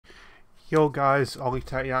Yo guys, Ollie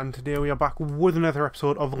Tech here, and today we are back with another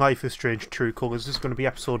episode of Life is Strange True Colours. This is going to be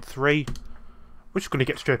episode 3. We're just going to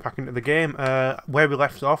get straight back into the game. Where we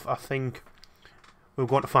left off, I think we were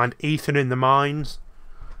going to find Ethan in the mines.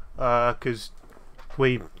 Because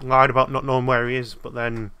we lied about not knowing where he is, but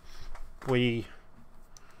then we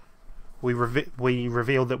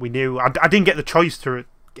revealed that we knew. I didn't get the choice to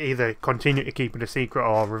either continue to keep it a secret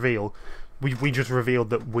or reveal. We just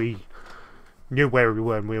revealed that we knew where we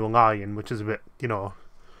were and we were lying, which is a bit, you know.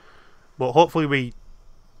 But hopefully we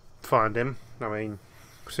find him. I mean,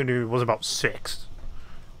 considering he was about 6,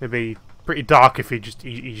 it'd be pretty dark if he just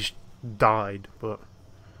died. But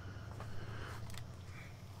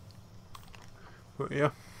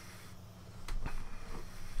yeah.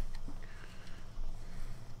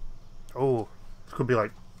 Oh, it could be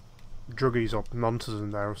like druggies or monsters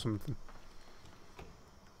in there or something.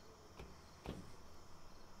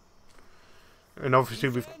 And obviously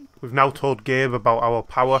we've now told Gabe about our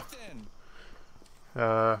power,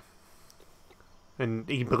 and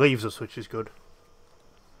he believes us, which is good.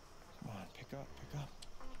 Come on, pick up.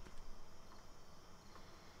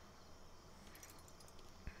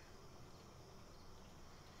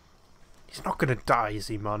 He's not gonna die, is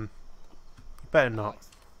he, man? He better not.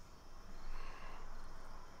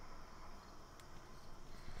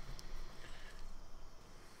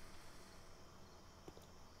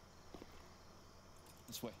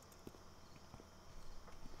 This way.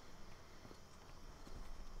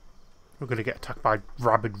 We're gonna get attacked by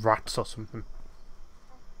rabid rats or something.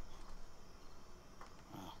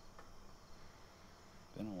 Wow.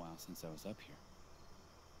 Been a while since I was up here.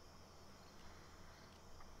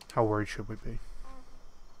 How worried should we be?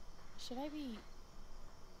 Should I be,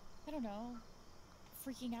 I don't know,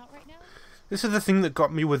 freaking out right now? This is the thing that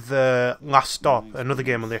got me with the Last Stop, another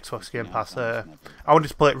game on the Xbox Game Pass. I wanted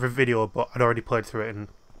to play it for video, but I'd already played through it and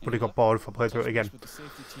would have got bored if I played through it again.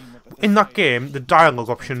 In that game, the dialogue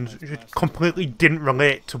options completely didn't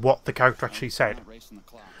relate to what the character actually said.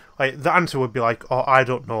 Like, the answer would be like, oh, I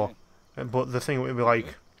don't know. But the thing would be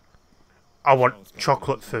like, I want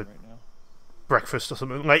chocolate for breakfast or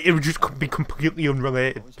something. Like, it would just be completely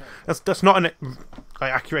unrelated. That's not an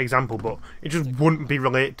accurate example, but it just wouldn't be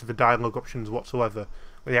related to the dialogue options whatsoever,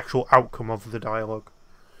 or the actual outcome of the dialogue.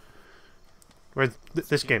 Whereas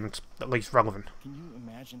this game, it's at least relevant. Can you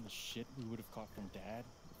imagine the shit we would have caught from Dad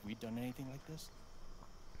if we'd done anything like this?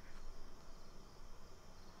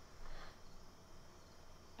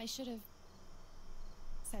 I should have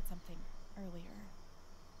said something earlier.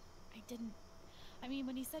 I didn't. I mean,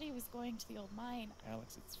 when he said he was going to the old mine...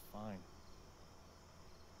 Alex, it's fine.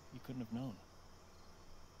 You couldn't have known.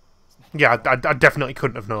 Yeah, I definitely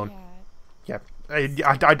couldn't have known. Yeah. I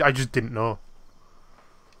just didn't know.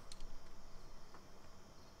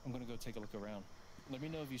 I'm gonna go take a look around. Let me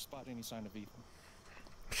know if you spot any sign of Ethan.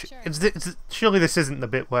 Sure. Surely this isn't the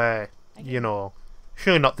bit where, you know,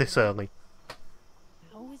 surely not this early.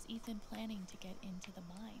 How was Ethan planning to get into the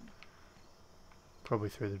mine? Probably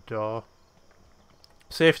through the door.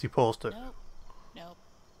 Safety poster. Nope.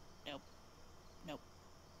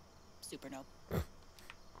 Super nope.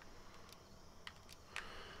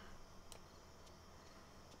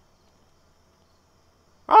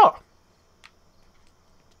 Oh!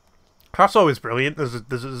 That's always brilliant. There's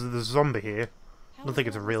a zombie here. I don't think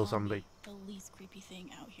it's a real zombie. The least creepy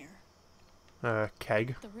thing out here.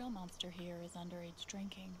 Keg. The real monster here is underage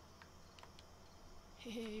drinking.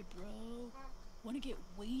 Hey, bro. Wanna get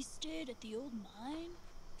wasted at the old mine?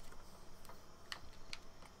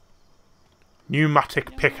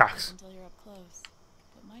 Pneumatic pickaxe. Until you're up close.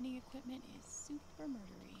 But mining equipment is super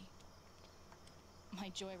murdery. My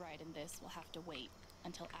joyride in this will have to wait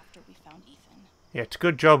until after we found Ethan. Yeah, it's a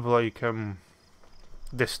good job, like,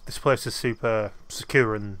 this place is super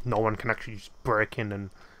secure and no one can actually just break in and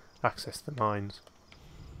access the mines.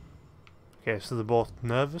 Okay, so they're both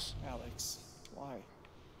nervous? Alex, why?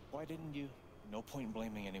 Why didn't you? No point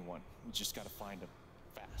blaming anyone. We just gotta find him.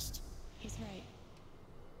 Fast. He's right.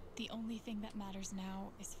 The only thing that matters now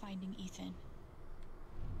is finding Ethan.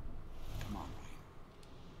 Come on,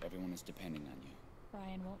 Ryan. Everyone is depending on you.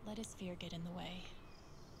 Ryan won't let his fear get in the way.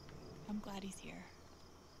 I'm glad he's here.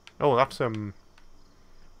 Oh, that's,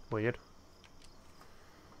 weird.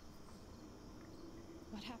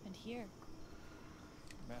 What happened here?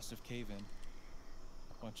 Massive cave-in.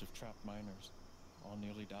 A bunch of trapped miners. All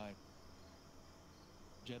nearly died.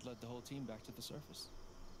 Jed led the whole team back to the surface.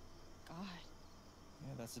 God.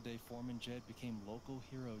 Yeah, that's the day Foreman Jed became local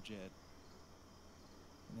hero Jed.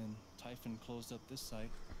 And then Typhon closed up this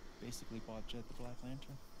site, basically bought Jed the Black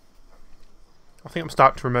Lantern. I think I'm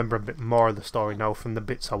starting to remember a bit more of the story now from the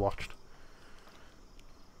bits I watched.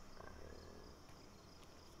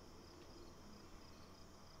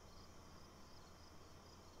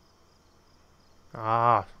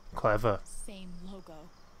 Ah, clever. Same logo.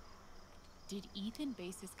 Did Ethan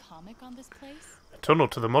base his comic on this place? A tunnel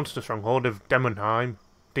to the monster stronghold of Demonheim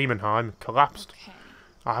collapsed. Okay.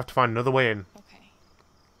 I have to find another way in. Okay.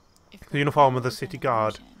 If The uniform of the wall is city an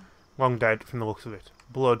guard. illusion, Long dead from the looks of it.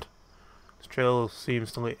 Blood. This trail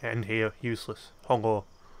seems to end here. Useless. Hollow.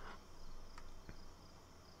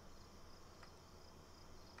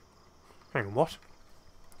 Hang on, what?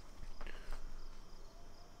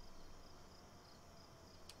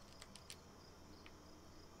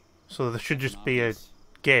 So there should just be a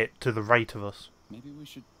gate to the right of us. Maybe we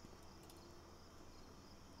should.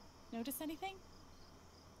 Notice anything?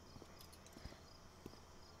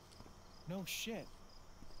 No shit.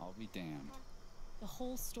 I'll be damned. The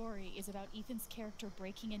whole story is about Ethan's character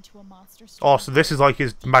breaking into a monster Oh, so this is like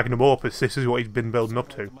his magnum opus. This is what he's been building up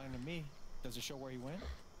to. Mine and me. Does it show where he went?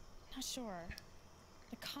 Not sure.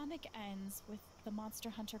 The comic ends with the monster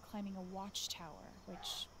hunter climbing a watchtower,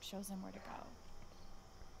 which shows him where to go.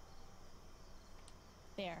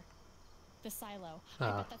 There. The silo. I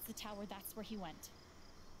Ah. bet that's the tower. That's where he went.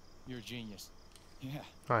 You're a genius. Yeah.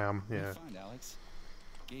 I am, yeah. Fine, Alex.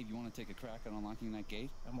 Gabe, you want to take a crack at unlocking that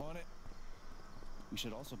gate? I'm on it. We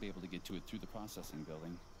should also be able to get to it through the processing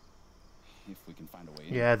building. If we can find a way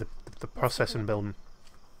in. Yeah, the processing building.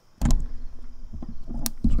 Okay.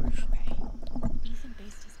 Ethan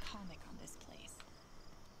based his comic on this place.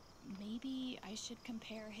 Maybe I should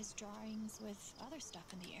compare his drawings with other stuff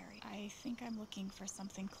in the area. I think I'm looking for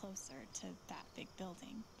something closer to that big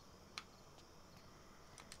building.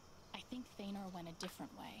 I think Thanor went a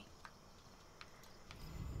different way.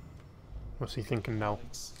 What's he thinking now?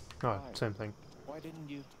 Alex, Oh, why? same thing. Why didn't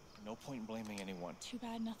you? No point blaming anyone. Too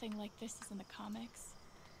bad nothing like this is in the comics.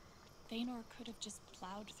 Thanor could have just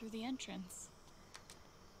plowed through the entrance.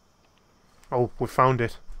 Oh, we found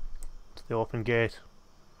it. It's the open gate.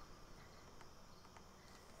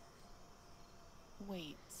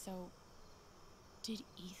 Wait, so did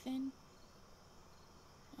Ethan?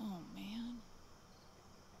 Oh man.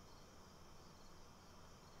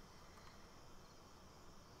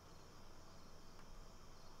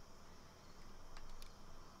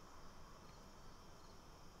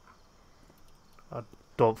 I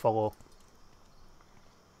don't follow.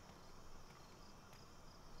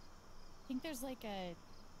 Think there's like a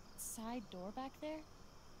side door back there?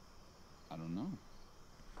 I don't know.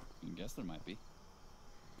 I guess there might be.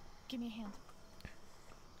 Give me a hand.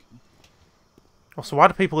 Oh, so why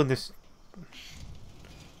do people in this...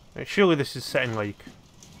 Surely this is setting like...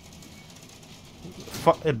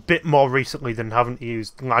 a bit more recently than having to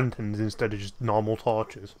use lanterns instead of just normal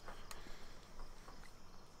torches.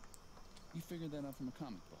 You figured that out from a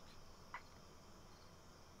comic book.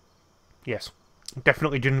 Yes.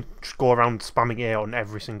 Definitely didn't just go around spamming A on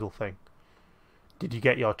every single thing. Did you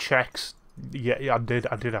get your checks? Yeah, I did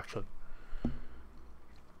actually. I'm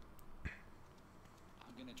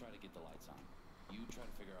gonna try to get the lights on. You try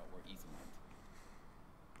to figure out where Ethan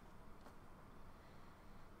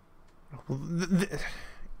went.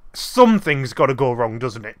 Something's got to go wrong,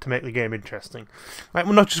 doesn't it, to make the game interesting? Like,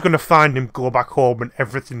 we're not just going to find him, go back home, and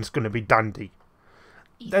everything's going to be dandy.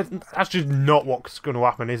 That's just not what's going to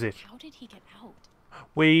happen, is it? How did he get out?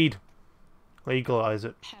 Weed. Legalise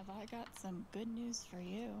it. Have I got some good news for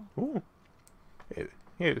you? Ooh.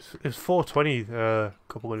 Yeah, it was 420 a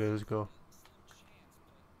couple of days ago.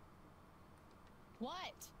 What?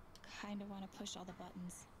 Kinda wanna push all the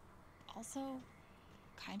buttons. Also,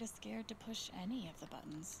 kinda scared to push any of the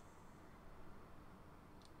buttons.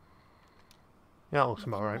 Yeah, that looks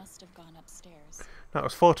about Ethan right. Must have gone upstairs. No, it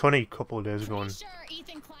was 420 a couple of days ago. Pretty And sure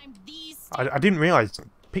Ethan climbed these I didn't realise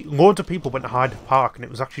loads of people went to Hyde Park and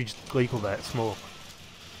it was actually just legal there to smoke.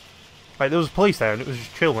 Like, there was police there and it was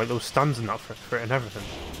just chill, like there was stands and that for it and everything.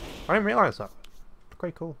 I didn't realise that. It's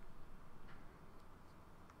quite cool.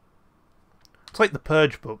 It's like the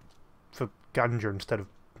Purge, but for ganja instead of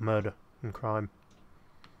murder and crime.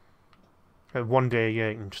 One day, yeah,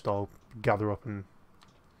 you can just all gather up and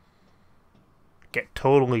get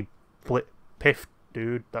totally piffed,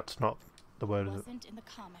 dude. That's not the word, is it? wasn't in the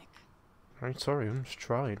comic. Right, sorry, I'm just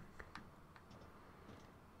trying.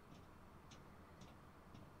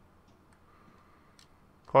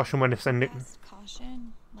 Caution when ascending. Last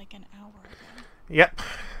caution, like an hour ago. Yep.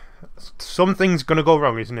 Something's gonna go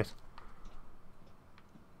wrong, isn't it?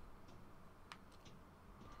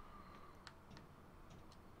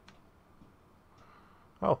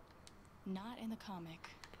 Oh. Not in the comic.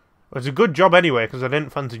 Well, it's a good job anyway, because I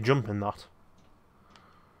didn't fancy jumping that.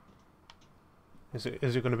 Is it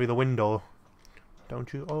going to be the window?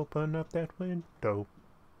 Don't you open up that window.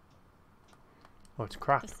 Oh, it's The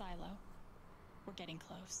cracked. silo. We're getting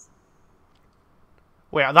close.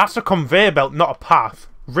 Wait, that's a conveyor belt, not a path.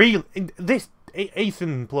 Real. This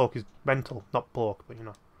Ethan bloke is mental. Not bloke, but you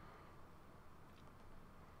know.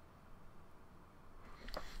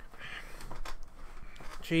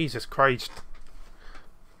 Jesus Christ.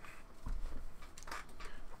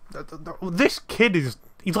 This kid is...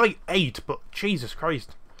 He's like 8, but Jesus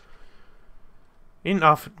Christ. He didn't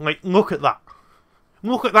have... Like, look at that.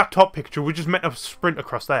 Look at that top picture. We're just meant to sprint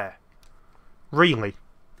across there. Really?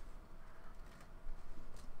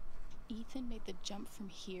 Ethan made the jump from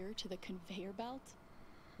here to the conveyor belt?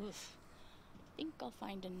 Oof. Think I'll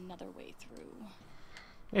find another way through.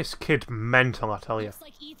 This kid's mental, I tell you. Looks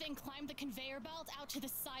like Ethan climbed the conveyor belt out to the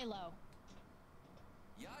silo.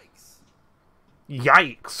 Yikes!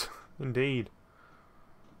 Yikes. Indeed.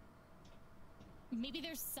 Maybe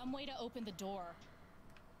there's some way to open the door.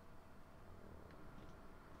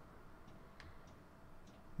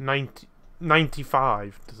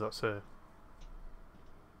 95, does that say?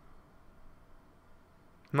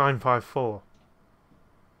 954.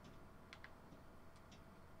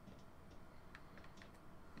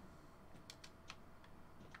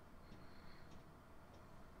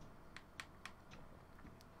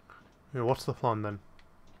 Yeah, what's the plan then?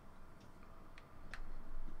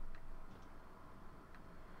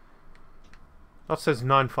 That says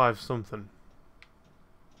 95 something.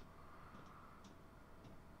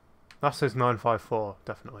 That says 954,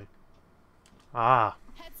 definitely. Ah.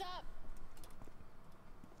 Heads up.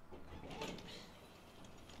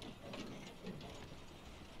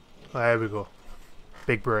 There we go.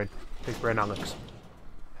 Big brain. Big brain Alex.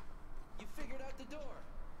 You figured out the door.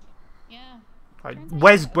 Yeah. Right, Turns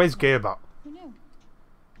out where's Gearbat? Who knew?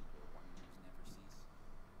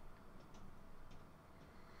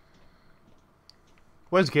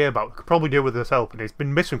 Where's Gearbat? We could probably deal with his help, and he's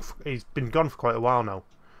been missing. He's been gone for quite a while now,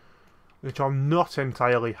 which I'm not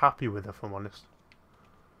entirely happy with, if I'm honest.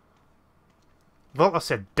 I thought I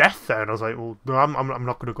said death there, and I was like, well, no, I'm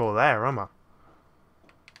not going to go there, am I?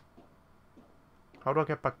 How do I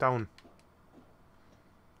get back down?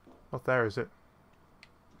 Not there, is it?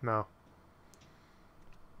 No.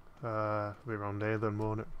 Be around here then,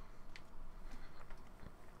 won't it?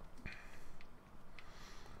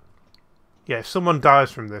 Yeah, if someone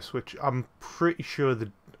dies from this, which I'm pretty sure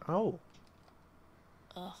the... Oh.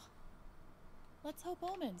 Ugh. Let's hope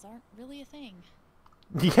omens aren't really a thing.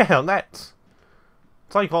 Yeah, let's.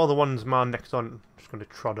 It's like all the ones my next on... just going to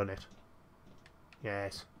trod on it.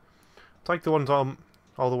 Yes. It's like the ones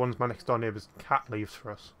all the ones my next door neighbour's cat leaves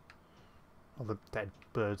for us. All the dead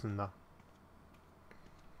birds and that.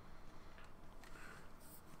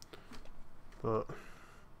 But...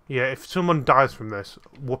 yeah, if someone dies from this,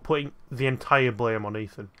 we're putting the entire blame on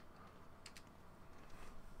Ethan.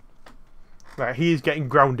 Right, he is getting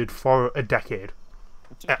grounded for a decade.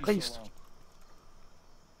 At least. So long.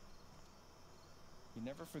 You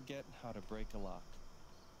never forget how to break a lock.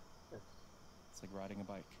 It's like riding a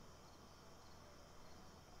bike.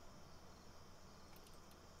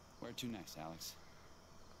 Where to next, Alex?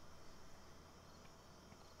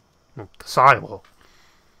 Oh, the silo.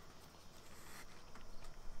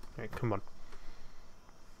 Okay, come on.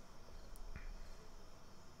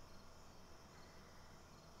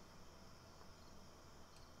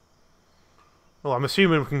 Well, I'm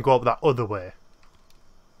assuming we can go up that other way.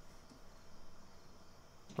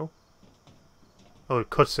 Oh. Oh,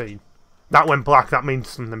 cutscene. That went black, that means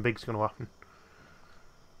something big's gonna happen.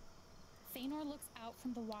 Thanor looks out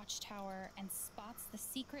from the watchtower and spots the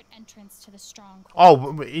secret entrance to the stronghold.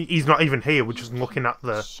 Oh, he's not even here, we're just looking at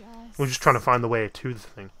the... we're just trying to find the way to the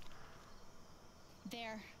thing.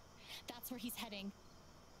 There. That's where he's heading.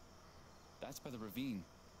 That's by the ravine.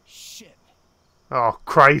 Shit. Oh,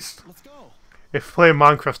 Christ. Let's go. If playing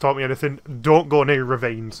Minecraft taught me anything, don't go near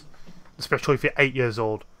ravines. Especially if you're 8 years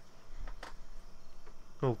old.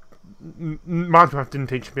 Well, Minecraft didn't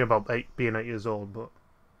teach me about being 8 years old, but...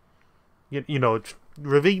 You know,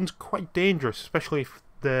 ravines quite dangerous, especially if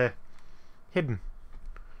they're hidden.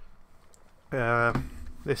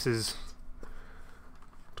 This is...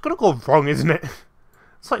 it's gonna go wrong, isn't it?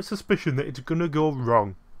 It's like suspicion that it's gonna go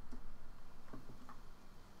wrong.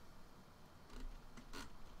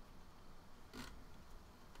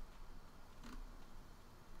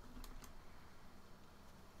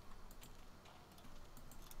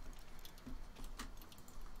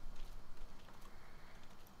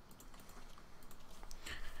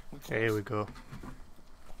 Here we go.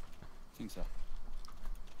 Think so.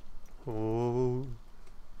 Oh.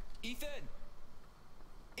 Ethan!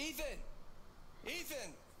 Ethan!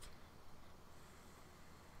 Ethan!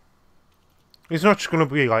 He's not just gonna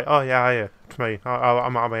be like, oh yeah, it's me.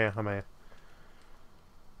 I'm here, I'm here.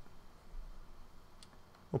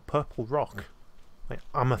 Oh, purple rock. Like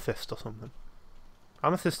amethyst or something.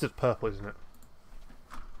 Amethyst is purple, isn't it?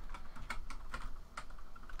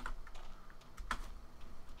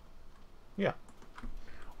 Yeah.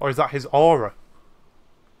 Or is that his aura?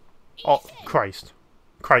 Oh, Christ.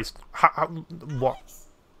 Christ. What?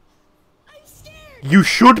 I'm scared. You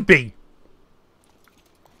should be!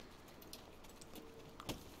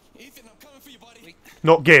 Ethan, I'm coming for you, buddy. Wait.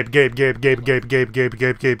 No, Gabe.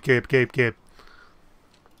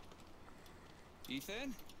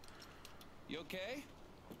 Ethan? You okay?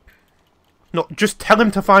 No, just tell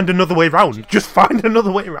him to find another way round. Just find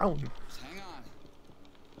another way round. Just hang on.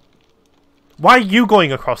 Why are you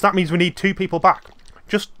going across? That means we need 2 people back.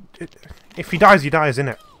 Just... If he dies,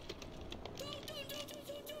 innit?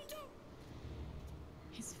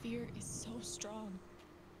 His fear is so strong.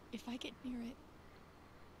 If I get near it,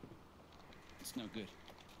 It's no good.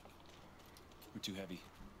 We're too heavy.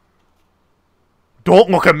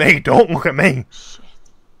 Don't look at me! Don't look at me! shit.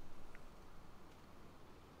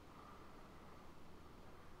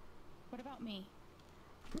 What about me?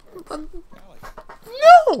 Alex,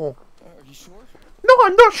 No! are you sure? No,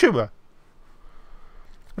 I'm not sure.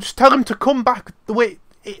 Just tell him to come back the way...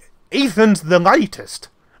 Ethan's the lightest.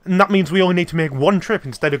 And that means we only need to make 1 trip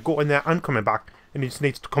instead of going there and coming back. And he just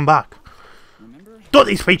needs to come back. Remember? Don't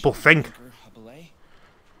these people think? A belay?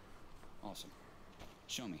 Awesome.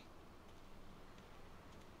 Show me.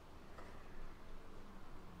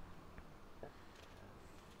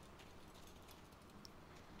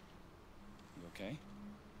 You okay?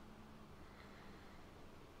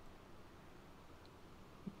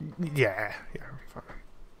 Yeah, I'm fine.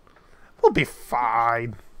 We'll be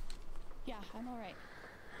fine. Yeah, I'm alright.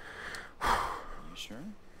 You sure?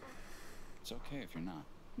 It's okay if you're not.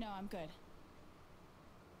 No, I'm good.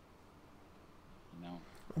 You know,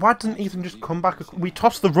 Why doesn't Ethan just come back? We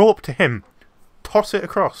toss the rope to him. Toss it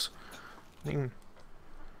across. Alex.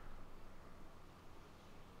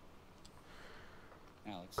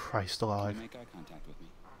 Christ Can alive. you make eye contact with me?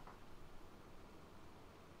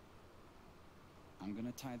 I'm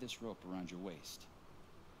gonna tie this rope around your waist.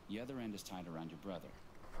 The other end is tied around your brother.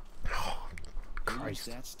 Use Christ.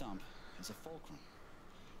 that stump as a fulcrum.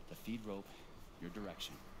 The feed rope, your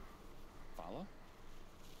direction. Follow?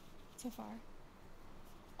 So far.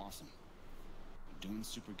 Awesome. You're doing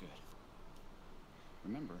super good.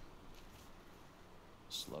 Remember,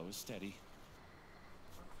 slow is steady.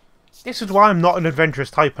 This is why I'm not an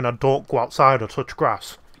adventurous type and I don't go outside or touch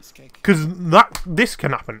grass. Piece of cake. Because this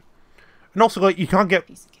can happen. And also, like, you can't get...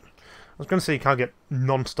 Piece of cake. I was going to say you can't get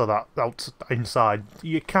monster that out inside.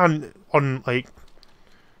 You can on, like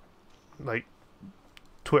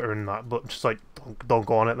Twitter and that, but just, like, don't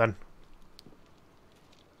go on it then.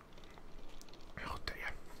 Oh, dear.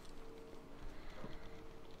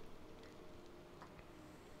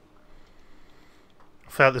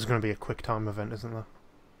 I feel like there's going to be a quick time event, isn't there?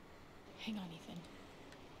 Hang on, Ethan.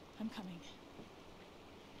 I'm coming.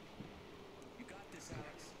 You got this,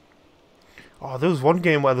 Alex. Oh, there was one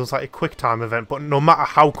game where there was like a quick time event, but no matter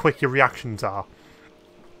how quick your reactions are,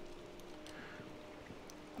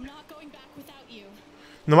 I'm not going back without you.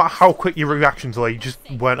 no matter how quick your reactions are, you just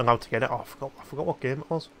weren't allowed to get it. Oh, I forgot what game it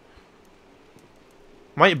was.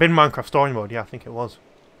 Might have been Minecraft Story Mode, yeah, I think it was.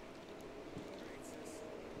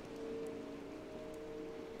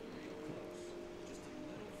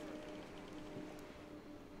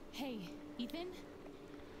 Hey, Ethan?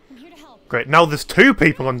 I'm here to help. Great, now there's 2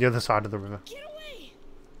 people on the other side of the river. Get away!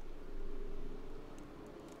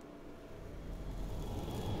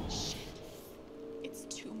 Shit. It's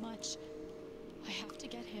too much. I have to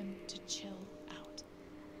get him to chill out.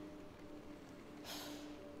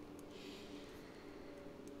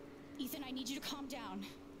 Ethan, I need you to calm down.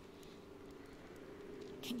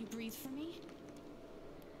 Can you breathe for me?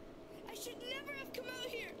 I should never have come out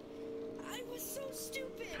here. I was so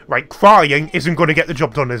stupid. Right, crying isn't going to get the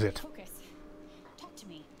job done, is it? Focus. Talk to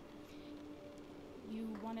me. You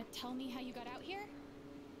want to tell me how you got out here?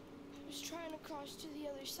 I was trying to cross to the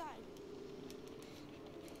other side.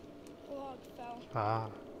 A log fell. Ah.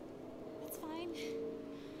 That's fine.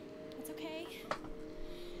 That's okay.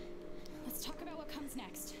 Let's talk about what comes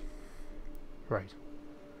next. Right.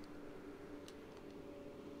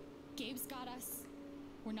 Gabe's got us.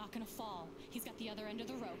 We're not gonna fall. He's got the other end of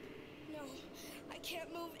the rope. No, I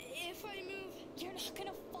can't move. If I move, You're not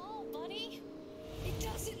gonna fall, buddy. it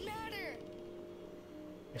doesn't matter.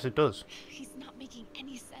 Yes, it does. He's not making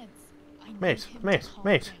any sense. I need Mate, him to mate, calm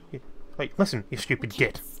mate. down. Wait, listen, you We stupid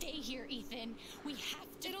can't git. stay here, Ethan. We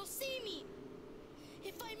have to. It'll see me.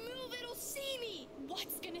 If I move, it'll see me.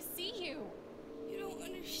 What's gonna see you? You don't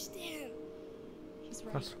understand. He's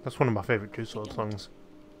right. That's one of my favourite Juice WRLD songs.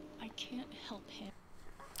 can't help him.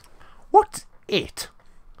 What's it?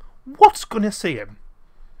 What's gonna see him?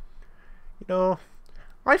 You know,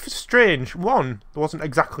 Life is Strange 1, there wasn't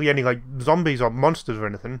exactly any, like, zombies or monsters or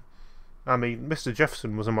anything. I mean, Mr.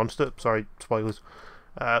 Jefferson was a monster, sorry, spoilers.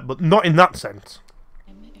 But not in that sense.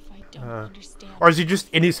 If I don't understand. Or is he just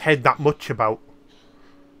in his head that much about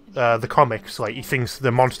the comics? Like, he thinks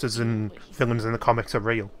the monsters and villains in the comics are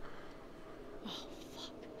real. Oh,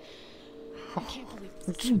 fuck. I can't believe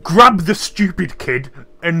this. Just grab the stupid kid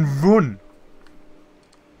and run.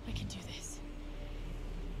 I can do this.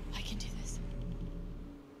 I can do this.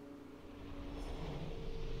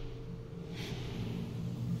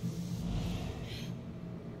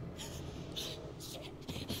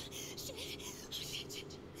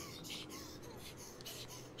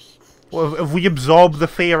 Well, have we absorbed the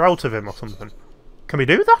fear out of him or something? Can we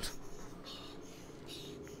do that?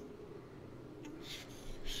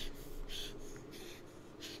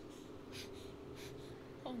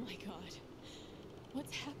 Oh my god.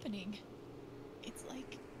 What's happening? It's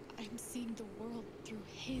like I'm seeing the world through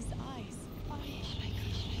his eyes. I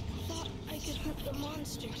thought I could hurt the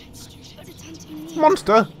monster, but it's hunting me.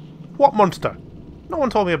 Monster? What monster? No one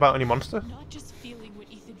told me about any monster. Not just feeling what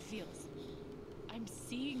Ethan feels. I'm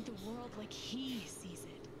seeing the world like he sees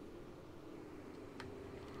it.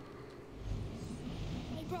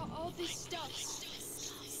 I brought all this stuff.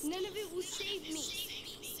 None of it will save me.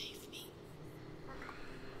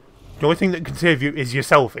 The only thing that can save you is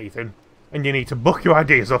yourself, Ethan. And you need to book your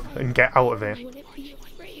ideas up and get out of here. I wouldn't be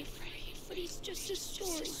afraid, but it's just a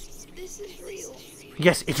story. This is real.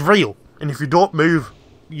 Yes, it's real. And if you don't move,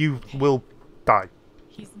 you will die.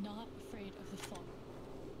 He's not afraid of the fall.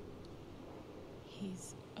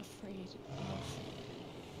 He's afraid of...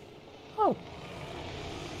 Oh.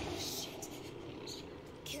 Shit.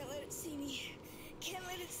 Can't let it see me. Can't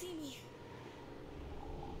let it see me.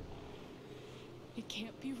 It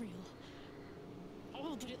can't be real.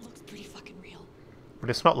 Oh, but it looks pretty fucking real. But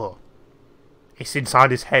it's not, though. It's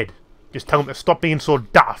inside his head. Just tell him to stop being so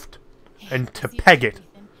daft. And to peg it.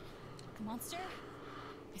 Ethan. The monster?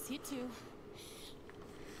 I see it too.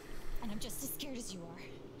 And I'm just as scared as you are.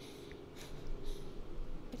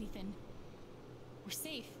 But Ethan, we're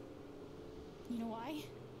safe. You know why?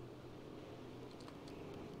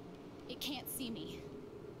 It can't see me.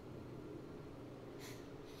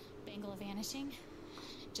 Bangle vanishing,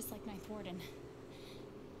 just like Ninth Warden.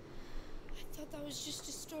 I thought that was just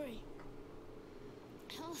a story.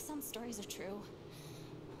 Well, some stories are true.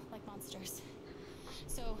 Like monsters.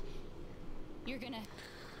 So, you're gonna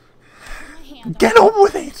put my hand Get on on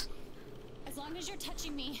with it! As long as you're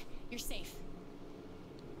touching me, you're safe.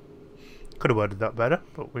 Could have worded that better,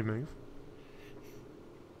 but we move.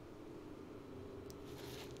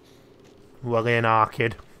 Well in, our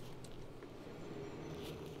kid.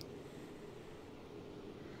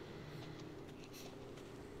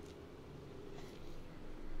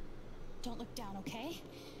 Don't look down, okay?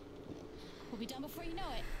 We'll be done before you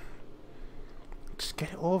know it. Just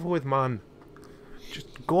get it over with, man.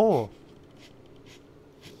 Just go.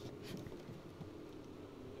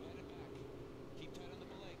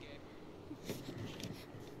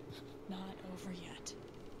 Not over yet.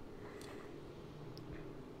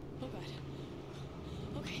 Oh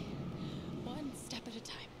god. Okay. One step at a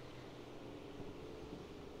time.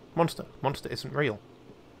 Monster. Monster isn't real.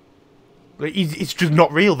 It's just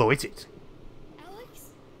not real, though, is it?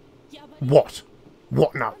 Alex? Yeah, but What?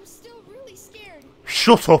 What now? I'm still really scared.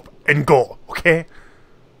 Shut up and go, okay?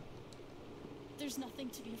 there's nothing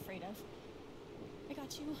to be afraid of. I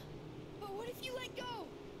got you. But what if you let go?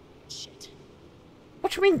 Shit.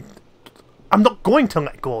 What do you mean? I'm not going to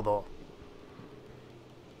let go, though.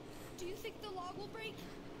 Do you think the log will break?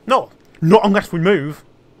 No, not unless we move.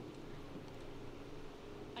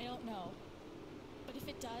 I don't know. But if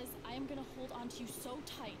it does, I am gonna hold on to you so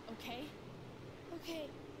tight, okay? Okay.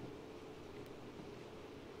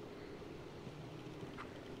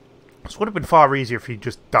 This would have been far easier if he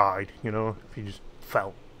just died, you know, if he just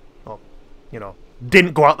fell. Or, you know,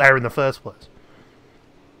 didn't go out there in the first place.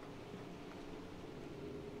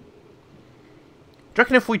 Do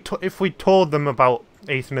you reckon if we told them about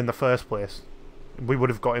Ethan in the first place, we would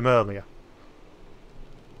have got him earlier?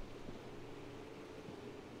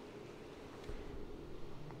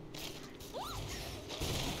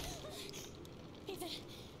 Ethan.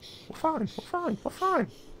 We're fine, we're fine, we're fine.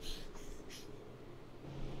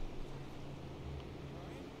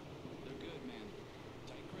 They're good, man.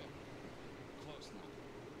 Tight grip. Close now.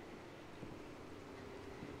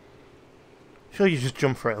 Sure, you just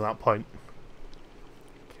jump for it at that point.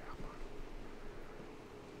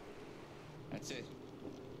 That's it.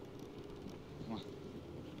 Come on.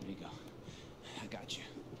 There you go.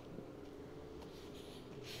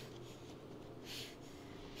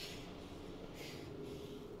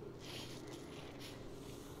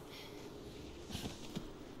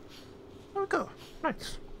 go.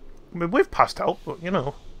 Nice. I mean, we've passed out, but, you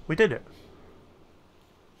know, we did it.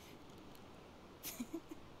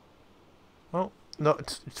 Oh, no,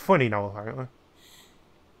 it's funny now, apparently.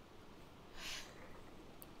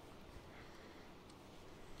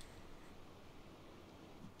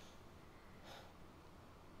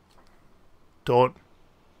 Don't.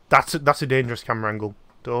 That's a dangerous camera angle.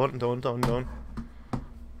 Don't.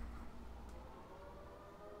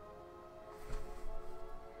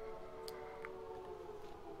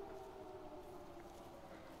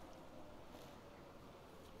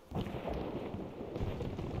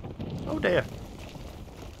 Oh dear.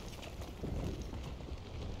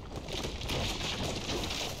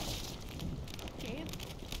 Gabe?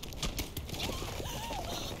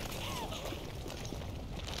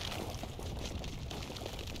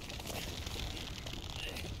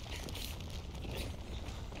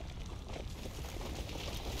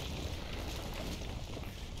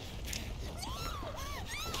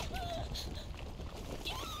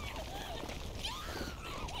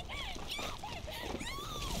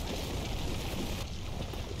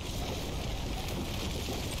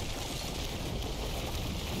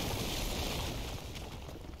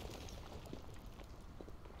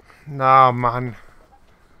 Nah, man.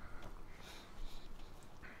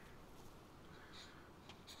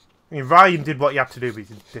 I mean, Ryan did what he had to do, but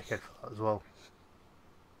he's a dickhead for that as well.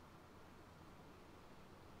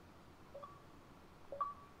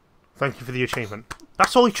 Thank you for the achievement.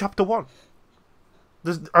 That's only chapter 1.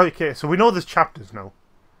 Okay, so we know there's chapters now.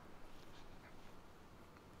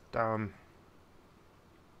 Damn.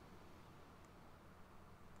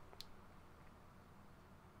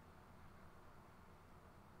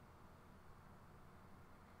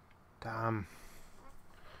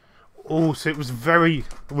 Oh, so it was very...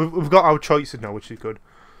 We've got our choices now, which is good.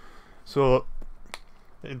 So,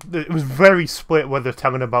 it was very split whether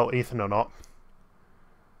telling about Ethan or not.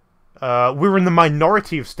 We were in the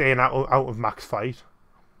minority of staying out of Mac's fight.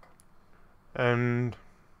 And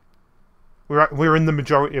we were in the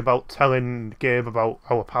majority about telling Gabe about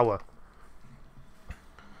our power.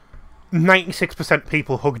 96%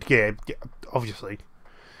 people hugged Gabe, obviously.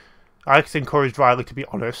 Alex encouraged Riley to be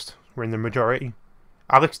honest. We're in the majority.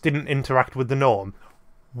 Alex didn't interact with the norm.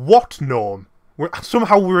 What norm?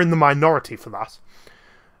 Somehow we're in the minority for that.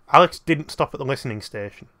 Alex didn't stop at the listening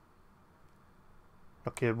station.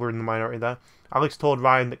 Okay, we're in the minority there. Alex told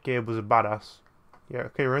Ryan that Gabe was a badass. Yeah,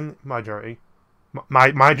 okay, we're in the majority.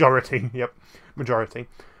 Majority, yep. Majority.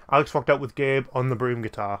 Alex walked out with Gabe on the broom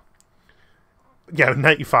guitar. Yeah,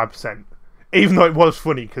 95%. Even though it was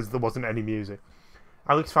funny because there wasn't any music.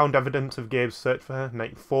 Alex found evidence of Gabe's search for her,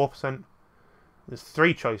 94%. There's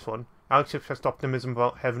 3 choice one. Alex expressed optimism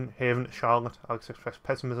about Haven to Charlotte. Alex expressed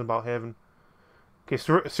pessimism about Haven. Okay,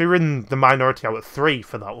 so we're in the minority out of 3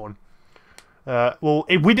 for that one. Well,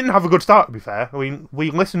 we didn't have a good start, to be fair. We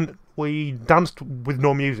listened, we danced with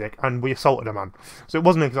no music, and we assaulted a man. So it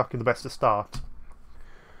wasn't exactly the best to start.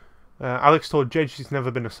 Alex told Jed she's never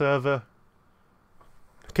been a server.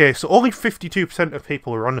 Okay, so only 52% of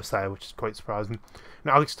people are honest there, which is quite surprising.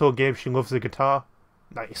 And Alex told Gabe she loves the guitar.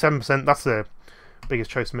 97%, that's the biggest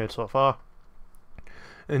choice made so far.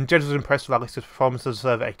 And Jed was impressed with Alex's performance as a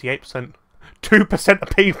server, 88%. 2%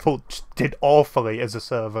 of people just did awfully as a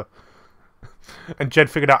server. And Jed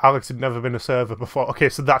figured out Alex had never been a server before. Okay,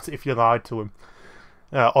 so that's if you lied to him.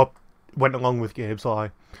 Or went along with Gabe's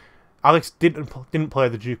lie. Alex didn't play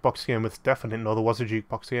the jukebox game with Steph. I didn't know there was a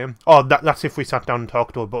jukebox game. Oh, that's if we sat down and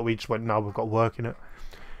talked to her, but we just went, no, we've got work in it.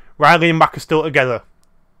 Riley and Mac are still together.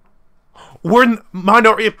 We're in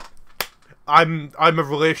minority. I'm a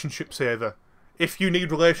relationship saver. If you need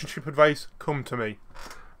relationship advice, come to me.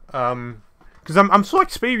 Because I'm so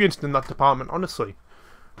experienced in that department, honestly.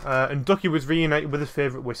 And Ducky was reunited with his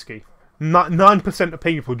favourite whiskey. 9% of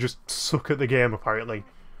people just suck at the game, apparently.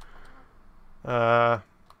 None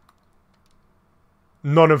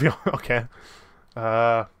of you. Okay.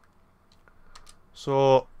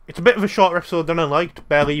 So it's a bit of a shorter episode than I liked,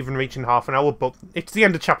 barely even reaching half an hour, but it's the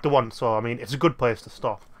end of chapter 1, so I mean it's a good place to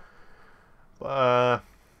stop.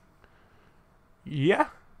 Yeah.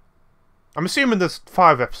 I'm assuming there's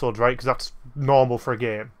 5 episodes, right? Because that's normal for a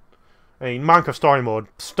game. I mean, Minecraft Story Mode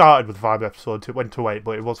started with 5 episodes, it went to 8,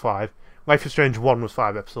 but it was 5. Life is Strange 1 was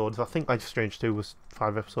 5 episodes. I think Life is Strange 2 was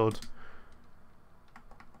 5 episodes.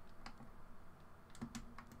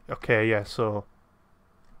 Okay, yeah, so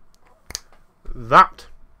that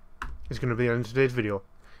is going to be the end of today's video.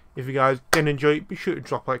 If you guys did enjoy it, be sure to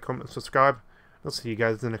drop a like, comment, and subscribe. I'll see you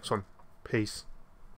guys in the next one. Peace.